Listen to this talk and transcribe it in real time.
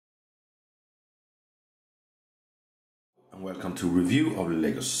Welcome to review of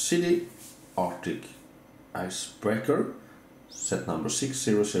Lego City Arctic Icebreaker set number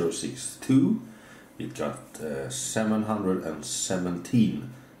 60062. It got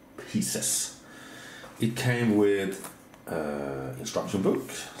 717 pieces. It came with instruction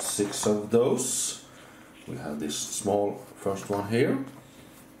book, 6 of those. We have this small first one here,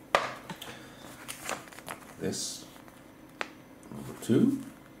 this number 2,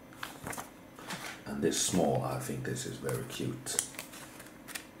 and this small. I think this is very cute,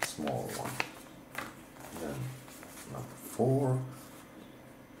 small one. Then number 4,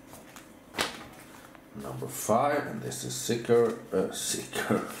 number 5, and this is thicker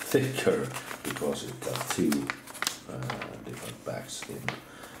because it got 2 different bags in.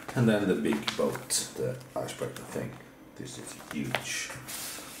 And then the big boat, the icebreaker thing. This is huge.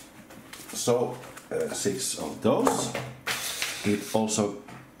 So 6 of those. It also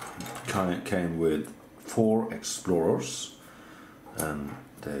came with 4 explorers, and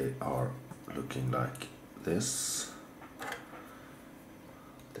they are looking like this.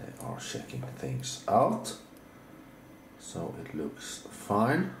 They are checking things out, so it looks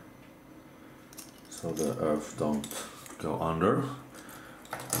fine, so the earth don't go under.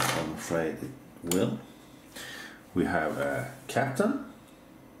 I'm afraid it will. We have a captain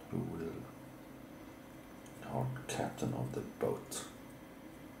who will are captain of the boat.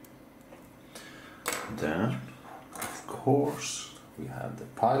 Then, of course, we have the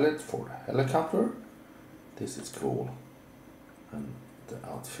pilot for the helicopter. This is cool, and the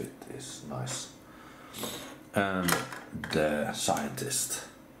outfit is nice. And the scientist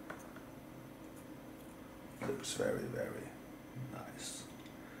looks very, very nice.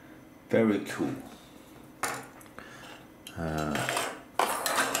 Very cool.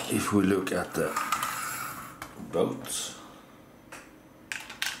 If we look at the boat,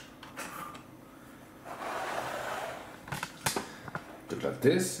 look like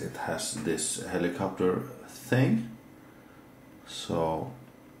this. It has this helicopter thing, so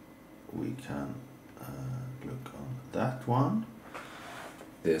we can look on that one.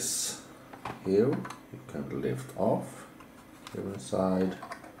 This here you can lift off. Here inside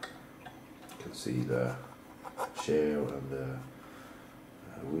you can see the chair and the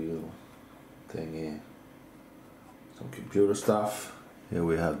wheel thingy, some computer stuff. Here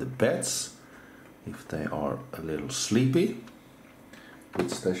we have the beds if they are a little sleepy,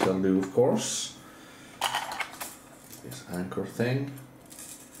 which they shall do, of course. This anchor thing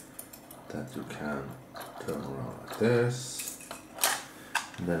that you can turn around like this.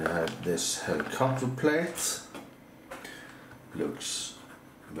 And then you have this helicopter plate. Looks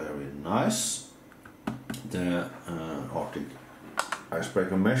very nice. The Arctic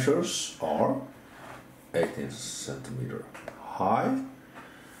icebreaker measures are 18 centimeter high,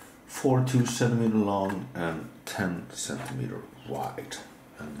 42 centimeter long, and 10 centimeter wide.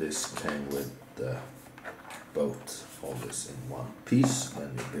 And this came with the boat, all this in one piece.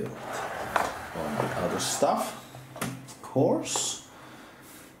 Then you build on the other stuff, of course.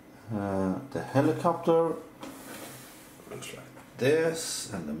 The helicopter looks like this,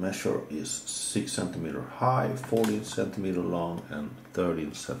 and the measure is 6 centimeter high, 14 centimeter long, and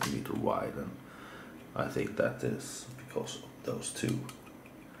 13 centimeter wide. And I think that is because of those 2.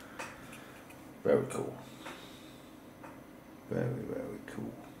 Very cool. Very, very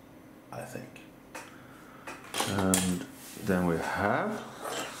cool, I think. And then we have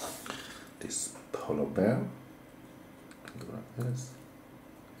this polar bear. Like this.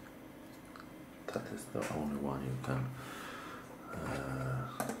 That is the only one you can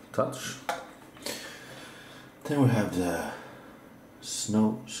touch. Then we have the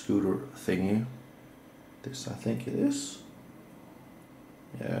snow scooter thingy. This, I think it is.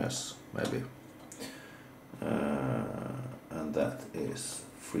 Yes, maybe. And that is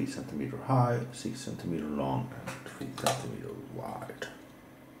 3 centimeter high, 6 centimeter long, and 3 centimeter wide.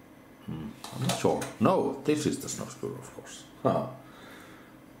 I'm not sure. No, this is the snow scooter, of course.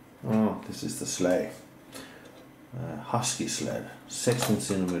 Oh, this is the sleigh. Husky sled, 16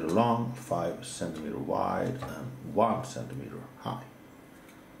 centimeter long, 5 centimeter wide, and 1 centimeter high.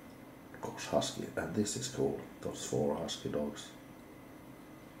 Of course, Husky, and this is cool. Those 4 Husky dogs.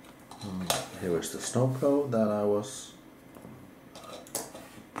 Here is the snowplow that I was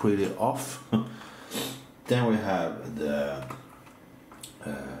pretty off. Then we have the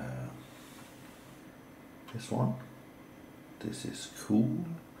this one. This is cool.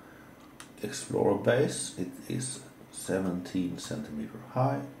 Explorer base. It is 17 centimeter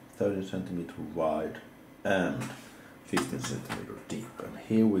high, 30 centimeter wide, and 15 centimeter deep. And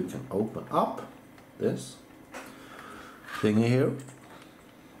here we can open up this thingy here,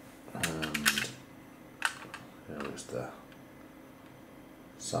 and here is the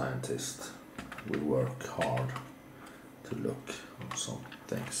scientist will work hard to look on some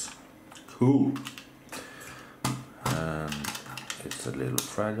things. Cool. And it's a little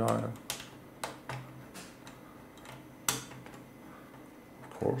fragile,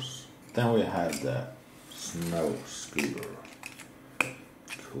 of course. Then we have the snow scooter.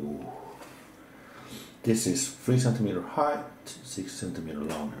 Cool. This is 3 centimeter height, 6 centimeter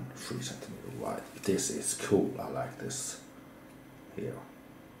long, and 3 centimeter wide. This is cool. I like this here.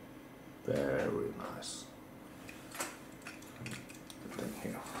 Very nice. Thing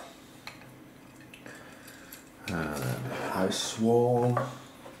here. And ice wall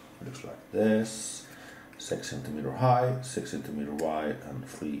looks like this. 6 centimeter high, 6 centimeter wide, and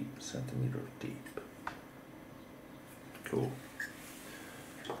 3 centimeter deep. Cool.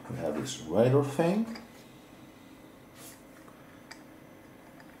 We have this radar thing.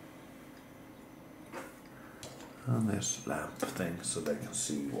 And this lamp thing so they can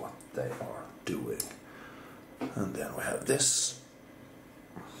see what they are doing. And then we have this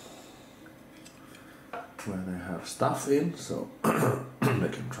where they have stuff in so they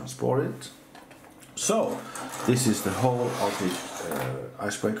can transport it. So this is the whole of the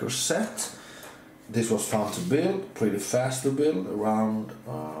Icebreaker set. This was fun to build, pretty fast to build, around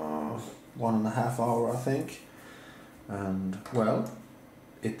 1.5 hours I think. And well,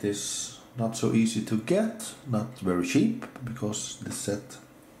 it is not so easy to get, not very cheap, because this set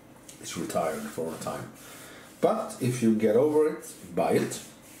is retired for a time. But if you get over it, buy it.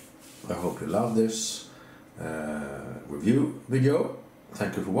 I hope you love this review video.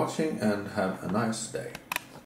 Thank you for watching and have a nice day.